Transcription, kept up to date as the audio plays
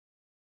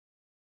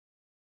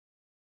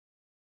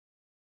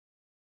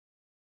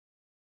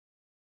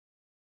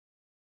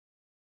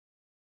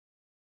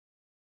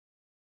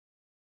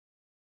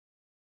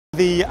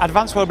The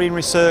Advanced Wellbeing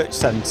Research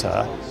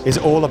Centre is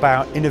all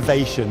about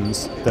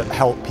innovations that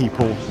help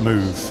people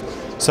move.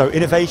 So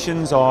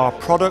innovations are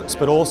products,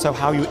 but also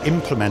how you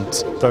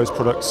implement those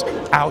products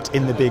out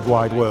in the big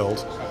wide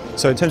world.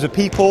 So in terms of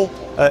people,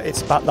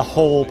 it's about the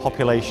whole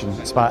population.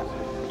 It's about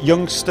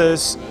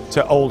youngsters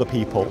to older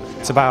people.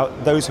 It's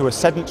about those who are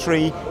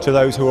sedentary to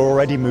those who are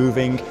already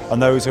moving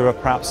and those who are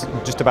perhaps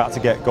just about to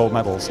get gold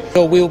medals.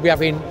 So we'll be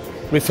having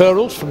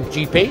referrals from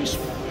GPs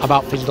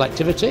about physical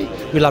activity.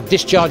 We'll have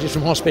discharges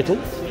from hospital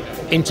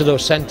into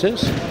those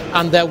centres,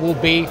 and there will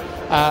be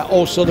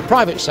also the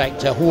private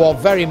sector who are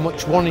very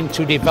much wanting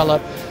to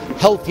develop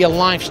healthier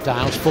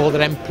lifestyles for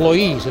their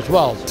employees as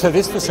well. So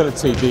this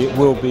facility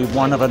will be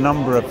one of a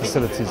number of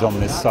facilities on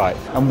this site,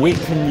 and we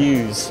can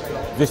use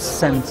this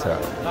centre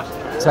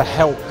to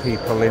help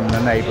people in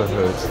the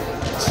neighbourhood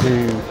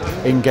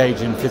to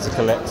engage in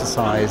physical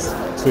exercise,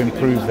 to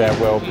improve their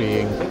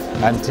well-being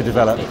and to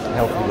develop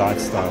healthy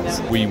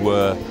lifestyles. We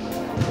were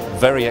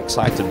very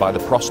excited by the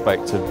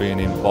prospect of being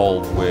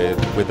involved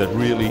with a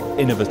really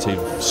innovative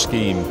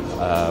scheme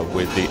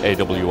with the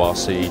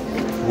AWRC,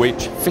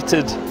 which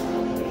fitted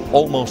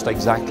almost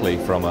exactly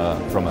from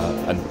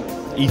an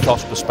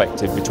ethos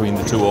perspective between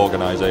the two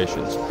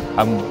organisations.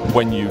 And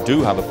when you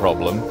do have a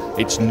problem,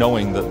 it's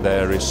knowing that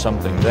there is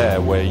something there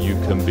where you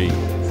can be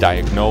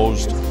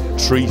diagnosed,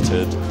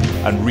 treated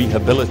and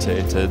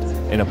rehabilitated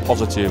in a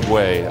positive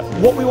way.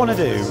 What we want to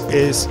do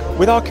is,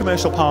 with our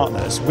commercial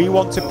partners, we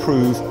want to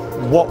prove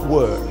what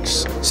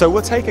works. So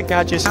we'll take a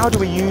gadget, how do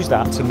we use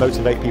that to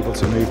motivate people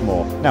to move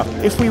more? Now,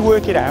 if we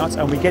work it out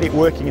and we get it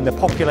working in the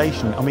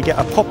population and we get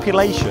a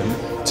population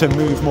to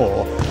move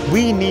more,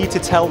 we need to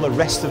tell the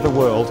rest of the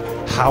world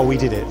how we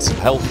did it.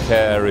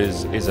 Healthcare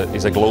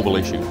is a global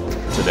issue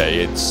today.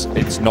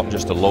 It's not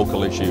just a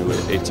local issue,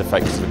 it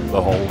affects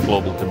the whole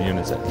global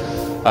community.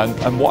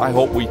 And what I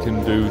hope we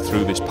can do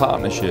through this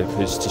partnership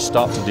is to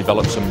start to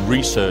develop some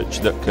research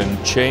that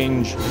can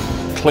change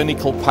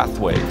clinical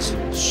pathways.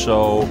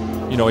 So,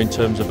 in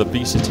terms of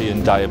obesity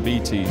and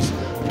diabetes,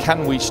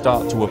 can we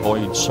start to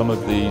avoid some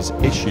of these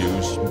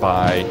issues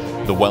by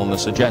the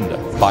wellness agenda,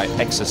 by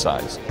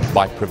exercise,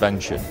 by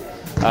prevention?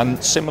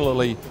 And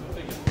similarly,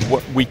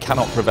 we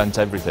cannot prevent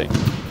everything.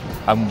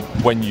 And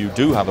when you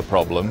do have a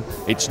problem,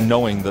 it's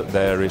knowing that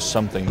there is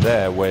something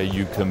there where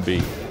you can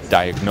be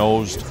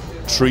diagnosed,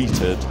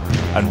 treated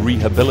and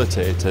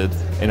rehabilitated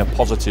in a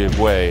positive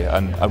way,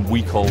 and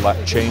we call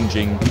that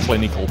changing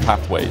clinical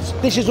pathways.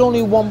 This is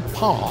only one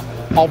part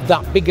of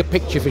that bigger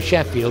picture for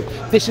Sheffield.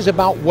 This is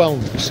about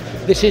wellness.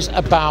 This is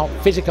about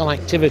physical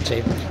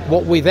activity.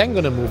 What we're then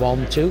going to move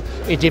on to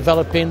is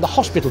developing the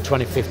Hospital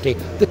 2050,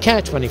 the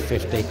Care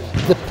 2050,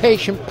 the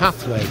patient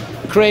pathway,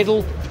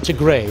 cradle to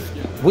grave.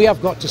 We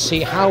have got to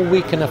see how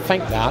we can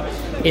affect that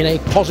in a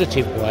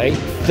positive way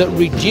that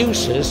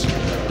reduces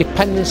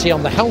dependency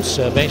on the health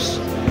service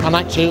and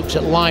actually looks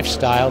at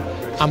lifestyle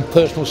and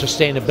personal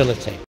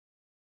sustainability.